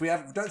up to you, which we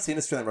don't see in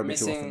Australian rugby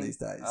too often these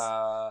days.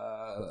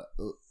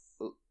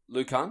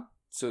 Lucan.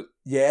 So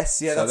yes,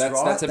 that's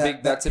right.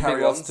 That's a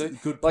big loss too.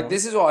 Good point.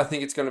 This is why I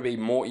think it's going to be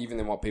more even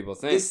than what people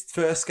think. This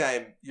first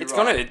game, this is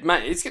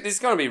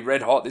going to be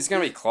red hot. This is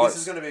going to be close.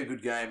 This is going to be a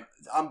good game.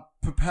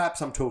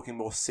 Perhaps I'm talking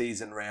more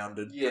season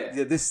rounded. Yeah.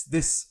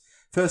 This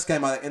first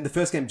game, and the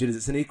first game jitters.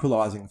 It's an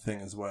equalising thing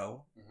as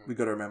well. Mm-hmm. We've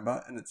got to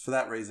remember, and it's for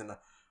that reason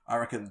I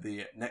reckon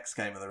the next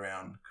game of the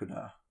round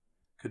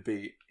could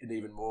be an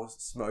even more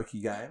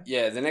smoky game.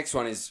 Yeah, the next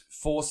one is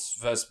Force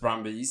versus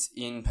Brumbies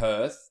in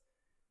Perth.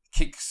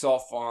 Kicks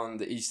off on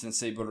the Eastern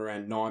Seaboard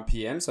around 9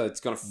 p.m, so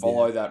it's going to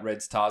follow that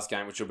Reds Tars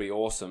game, which will be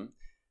awesome.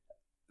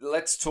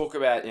 Let's talk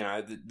about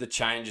the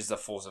changes the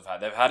Force have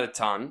had. They've had a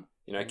ton.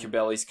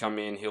 Cabelli's come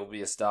in; he'll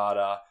be a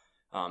starter.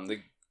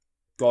 The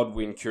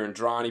Godwin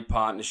Kurandrani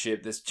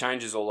partnership. There's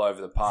changes all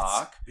over the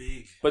park. That's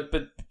big, but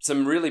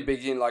some really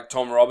big like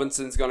Tom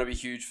Robinson's going to be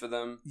huge for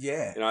them.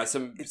 Yeah,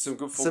 some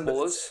good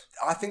footballers.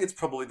 I think it's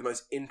probably the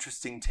most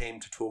interesting team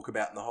to talk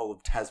about in the whole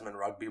of Tasman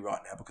rugby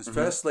right now because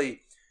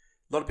firstly.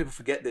 A lot of people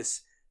forget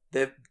this.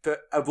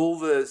 Of all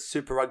the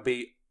Super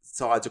Rugby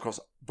sides across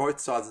both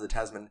sides of the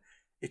Tasman,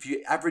 if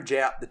you average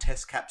out the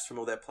test caps from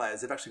all their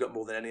players, they've actually got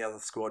more than any other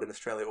squad in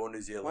Australia or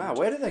New Zealand. Wow,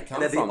 where do they come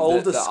from? And they're the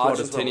oldest squad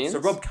as well. Argentinians? So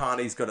Rob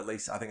Kearney's got at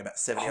least, I think, about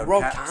 70 odd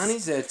Rob caps.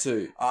 Kearney's there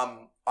too.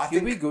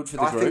 He'll be good for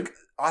the group.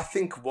 I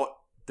think what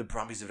the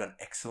Brumbies have done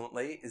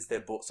excellently is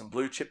they've bought some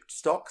blue chip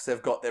stocks.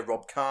 They've got their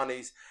Rob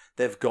Kearneys.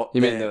 They've got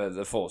mean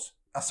the Force?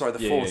 Sorry,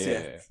 the Force,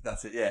 yeah.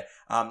 That's it, yeah.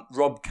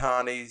 Rob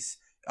Kearneys.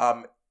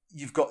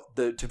 You've got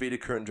the Tavita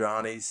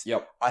Kurandranis.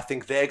 Yep. I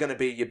think they're going to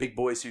be your big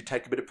boys who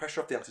take a bit of pressure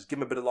off the youngsters, give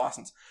them a bit of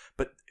license.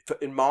 But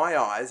in my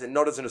eyes, and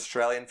not as an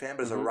Australian fan,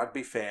 but as a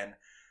rugby fan,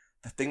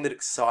 the thing that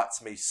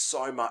excites me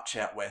so much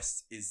out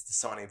west is the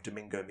signing of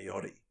Domingo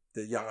Miotti,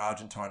 the young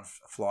Argentine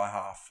fly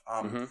half.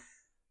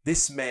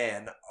 This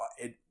man,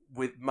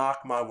 mark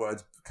my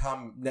words,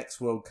 come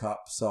next World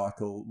Cup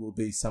cycle, will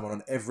be someone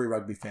on every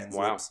rugby fan's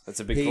lips.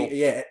 That's a big call.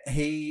 Yeah,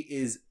 he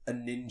is a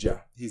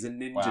ninja. He's a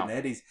ninja,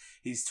 Ned.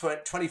 He's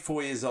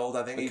 24 years old,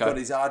 I think. Okay.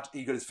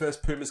 He got his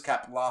first Pumas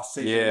cap last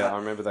season. Yeah, I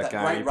remember that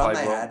game. Great run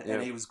they had,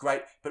 and he was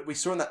great. But we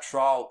saw in that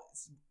trial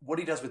what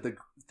he does with the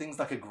things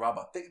like a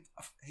grubber.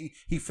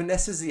 He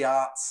finesses the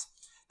arts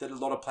that a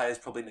lot of players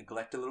probably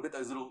neglect a little bit.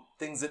 Those little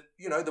things that,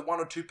 the 1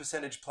 or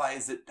 2%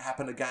 plays that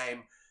happen a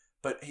game.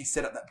 But he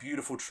set up that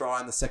beautiful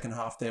try in the second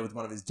half there with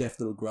one of his deft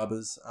little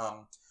grubbers.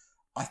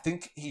 I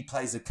think he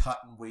plays a cut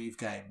and weave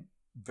game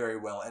very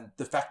well. And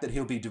the fact that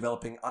he'll be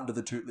developing under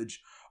the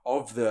tutelage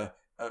of the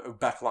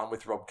backline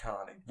with Rob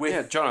Kearney.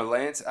 John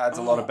Lance adds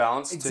a lot of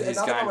balance to his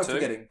game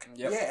too.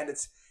 Yep. Yeah, and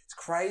it's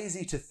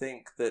crazy to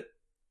think that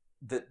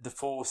the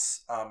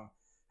Force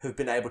have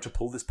been able to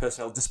pull this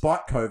personnel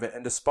despite COVID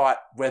and despite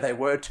where they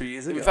were 2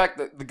 years ago. In fact,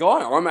 the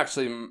guy I'm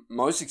actually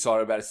most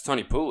excited about is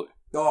Tony Pulu.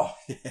 Oh,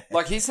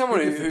 yeah. He's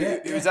someone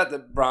who's at the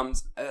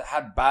Brums,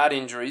 had bad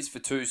injuries for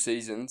 2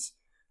 seasons,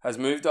 has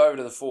moved over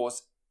to the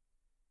Force.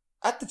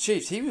 At the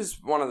Chiefs, he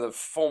was one of the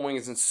form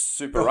wingers in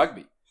Super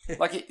Rugby.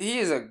 He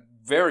is a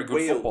very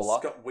good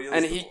footballer.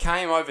 And he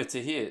came over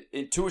to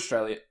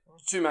Australia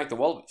to make the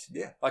Wallabies.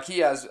 Yeah. He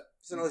has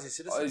He's an Aussie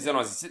citizen. He's an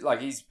Aussie citizen.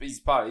 Like, he's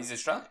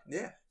Australian.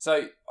 Yeah.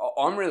 So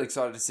I'm really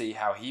excited to see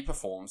how he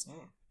performs,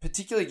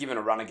 particularly given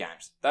a run of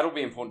games. That'll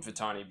be important for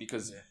Tony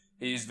because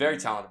he's very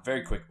talented,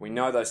 very quick. We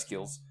know those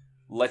skills.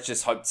 Let's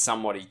just hope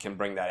somebody can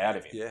bring that out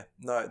of him. Yeah.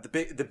 No,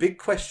 the big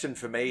question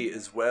for me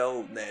as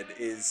well, Ned,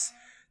 is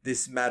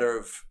this matter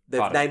of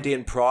they've named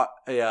Ian Pryor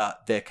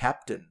their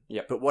captain.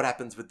 Yep. But what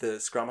happens with the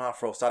scrum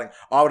half role starting?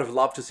 I would have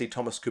loved to see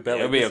Thomas Kubeli.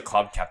 It'll be a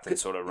club captain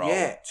sort of role.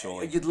 Yeah,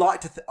 surely. You'd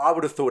like to. I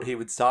would have thought he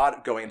would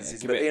start going into the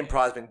season, but Ian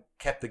Pryor's been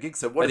kept the gig.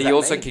 So what? But he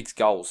also kicks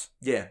goals.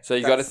 Yeah. So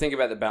you got to think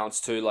about the balance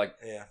too. Like,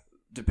 yeah.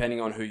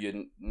 Depending on who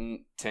your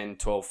 10,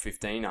 12,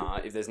 15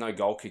 are, if there's no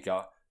goal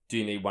kicker, do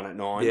you need one at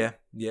 9? Yeah,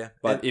 yeah.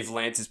 But if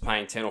Lance is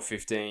paying 10 or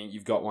 15,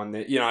 you've got one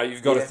there. You know,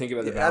 you've got to think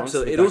about the balance.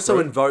 Absolutely. It also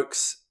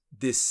invokes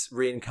this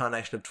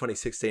reincarnation of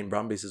 2016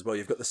 Brumbies as well.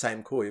 You've got the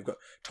same core. You've got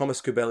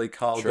Thomas Kubeli,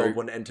 Carl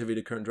Goldwyn, and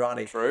Tavita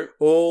Kurandrani. True.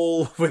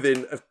 All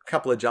within a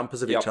couple of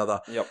jumpers of each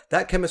other. Yep.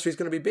 That chemistry is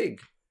going to be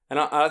big. And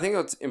I think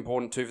what's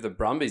important too for the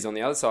Brumbies on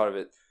the other side of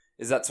it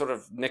is that sort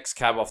of next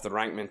cab off the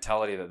rank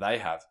mentality that they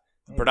have.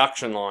 The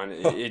production line,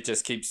 it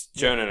just keeps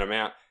churning them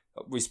out.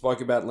 We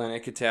spoke about Len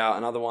Ekatau,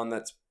 another one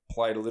that's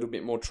played a little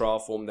bit more trial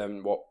form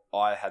than what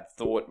I had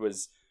thought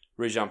was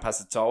Rijan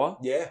Pasatoa.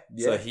 Yeah.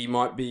 So he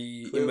might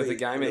be in with the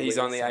game, and he's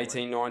only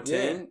 18,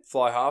 19,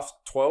 fly half,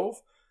 12.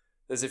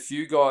 There's a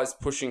few guys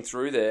pushing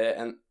through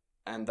there,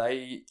 and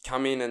they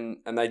come in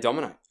and they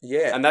dominate.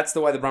 Yeah. And that's the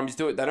way the Brumbies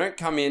do it. They don't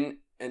come in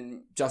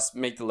and just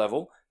meet the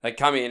level. They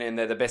come in and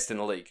they're the best in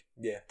the league.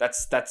 Yeah.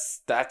 That's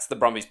the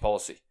Brumbies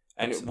policy.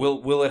 And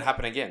will it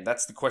happen again?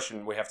 That's the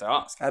question we have to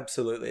ask.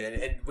 Absolutely.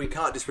 And we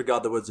can't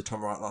disregard the words of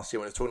Tom Wright last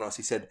year when he was talking to us.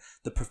 He said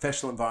the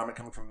professional environment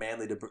coming from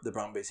Manly to the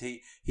Brumbies,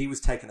 he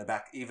was taken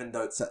aback, even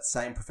though it's that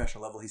same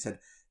professional level. He said,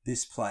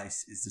 this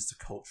place is just a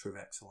culture of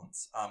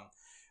excellence.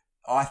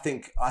 I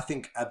think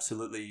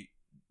absolutely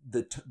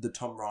the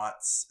Tom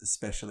Wrights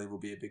especially will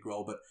be a big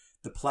role, but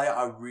the player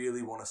I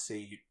really want to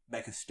see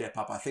make a step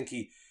up, I think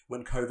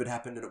when COVID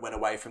happened and it went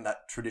away from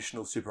that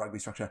traditional Super Rugby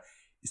structure,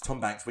 is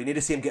Tom Banks. We need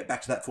to see him get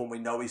back to that form we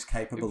know he's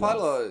capable of. He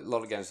played a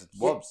lot of games with the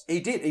Wobbs. Yeah,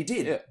 he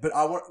did. Yeah. But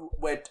I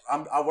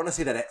want to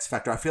see that X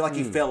factor. I feel like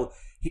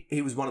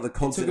he was one of the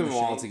constant. It took him a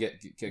while to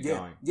get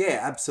going. Yeah,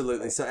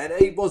 absolutely. So, and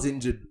he was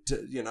injured,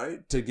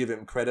 to give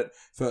him credit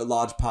for a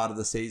large part of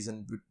the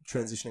season,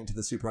 transitioning to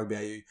the Super Rugby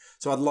AU.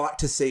 So I'd like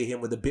to see him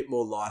with a bit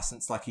more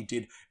license like he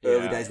did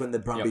early days when the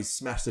Brumbies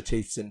smashed the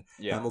Chiefs in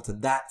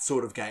Hamilton. That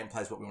sort of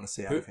gameplay is what we want to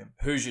see out of him.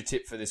 Who's your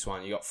tip for this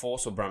one? You got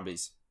Force or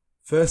Brumbies?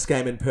 First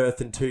game in Perth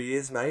in 2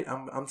 years, mate.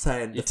 I'm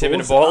saying you're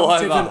tipping a boil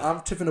over.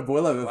 I'm tipping a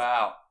boil over.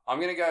 Wow. I'm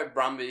going to go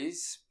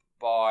Brumbies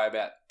by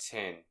about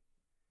 10.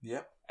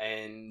 Yep.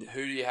 And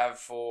who do you have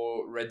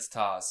for Reds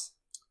Tars?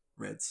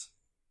 Reds.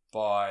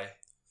 By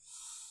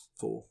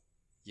 4.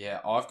 Yeah,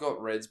 I've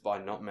got Reds by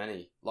not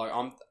many. Like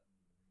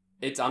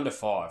it's under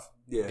 5.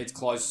 Yeah. It's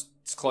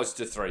close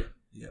to 3.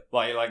 Yeah.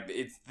 Like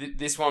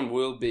this one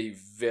will be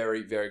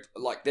very, very,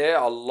 like they're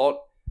a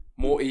lot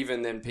more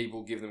even than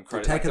people give them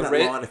credit. You're taking like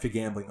that line if you're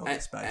gambling on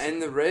this, basically.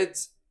 And the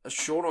Reds are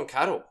short on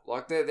cattle.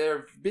 Like they're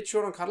a bit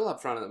short on cattle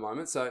up front at the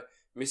moment. So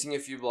missing a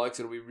few blokes.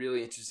 It'll be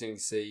really interesting to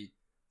see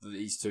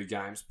these two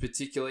games,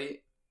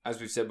 particularly as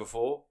we've said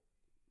before,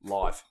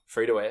 live,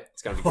 free to air.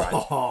 It's going to be great.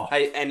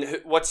 Hey,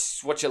 and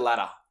what's your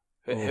ladder?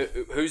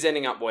 Who's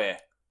ending up where?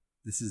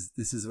 This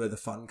is where the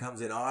fun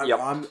comes in.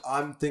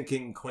 I'm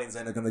thinking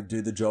Queensland are going to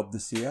do the job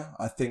this year.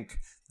 I think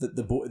that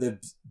they've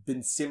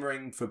been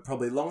simmering for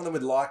probably longer than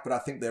we'd like, but I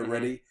think they're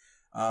ready.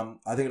 I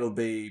think it'll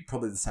be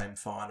probably the same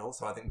final.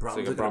 So I think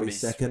Brumbies are going to be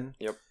second.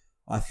 Yep.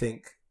 I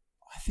think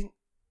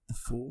the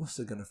Force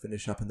are going to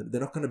finish up, they're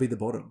not going to be the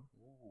bottom.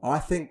 I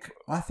think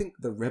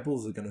the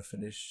Rebels are going to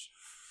finish.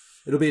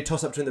 It'll be a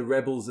toss up between the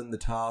Rebels and the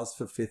Tars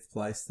for 5th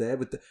place there.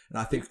 And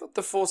I think you've got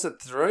the Force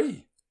at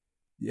 3.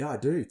 Yeah, I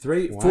do.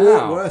 3, 4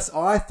 at worst.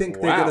 I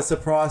think they're going to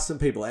surprise some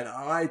people, and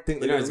I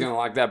think he's going to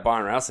like that.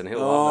 Byron Rowson, he'll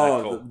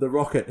love that call. The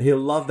Rocket, he'll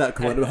love that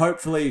call. And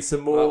hopefully some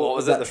more. What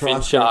was it? The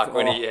Finn Shark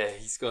when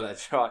he scored that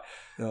try.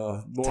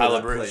 More Taylor of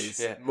that, Bruce, please.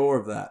 Yeah. More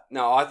of that.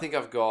 No, I think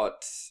I'm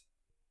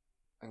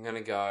going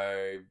to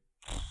go.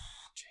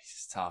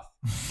 Jesus, tough.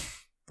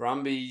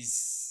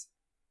 Brumbies,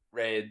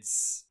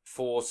 Reds,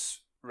 Force,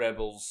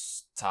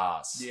 Rebels,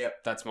 Tars.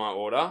 Yep, that's my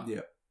order.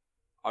 Yep.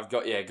 I've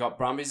got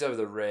Brumbies over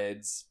the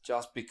Reds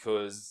just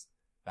because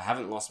they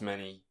haven't lost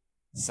many.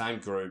 Same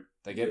group.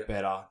 They get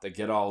better. They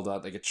get older.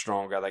 They get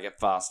stronger. They get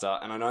faster.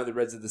 And I know the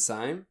Reds are the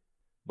same,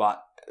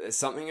 but there's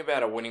something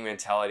about a winning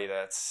mentality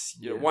that's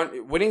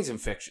winning's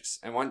infectious.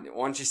 And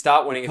once you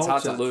start winning, it's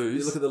hard to lose.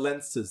 You look at the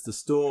Leinsters, the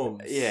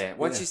Storms. Yeah,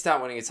 once you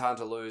start winning, it's hard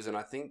to lose. And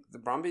I think the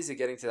Brumbies are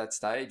getting to that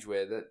stage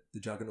where the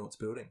juggernaut's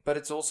building. But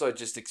it's also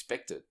just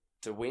expected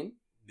to win.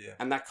 Yeah.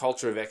 And that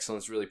culture of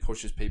excellence really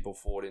pushes people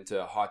forward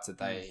into heights that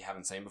they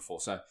haven't seen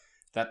before. So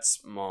that's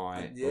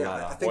my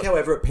ladder. I think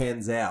however it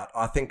pans out,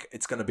 I think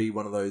it's going to be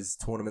one of those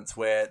tournaments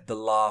where the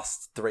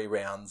last 3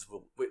 rounds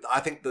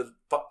I think the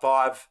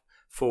 5,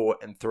 4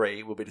 and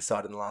 3 will be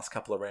decided in the last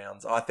couple of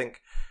rounds. I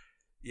think,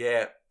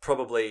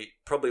 probably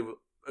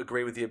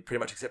agree with you pretty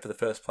much except for the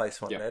first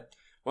place one, Ned.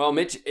 Well,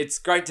 Mitch, it's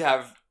great to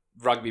have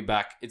rugby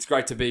back. It's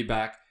great to be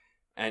back,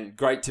 and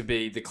great to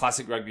be the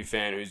classic rugby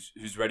fan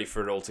who's ready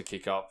for it all to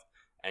kick off,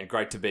 and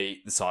great to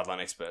be the sideline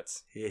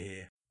experts.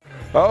 Yeah.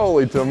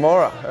 Holy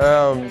tomorrow.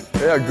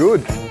 Yeah,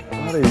 good.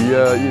 Bloody,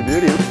 you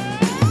beauty.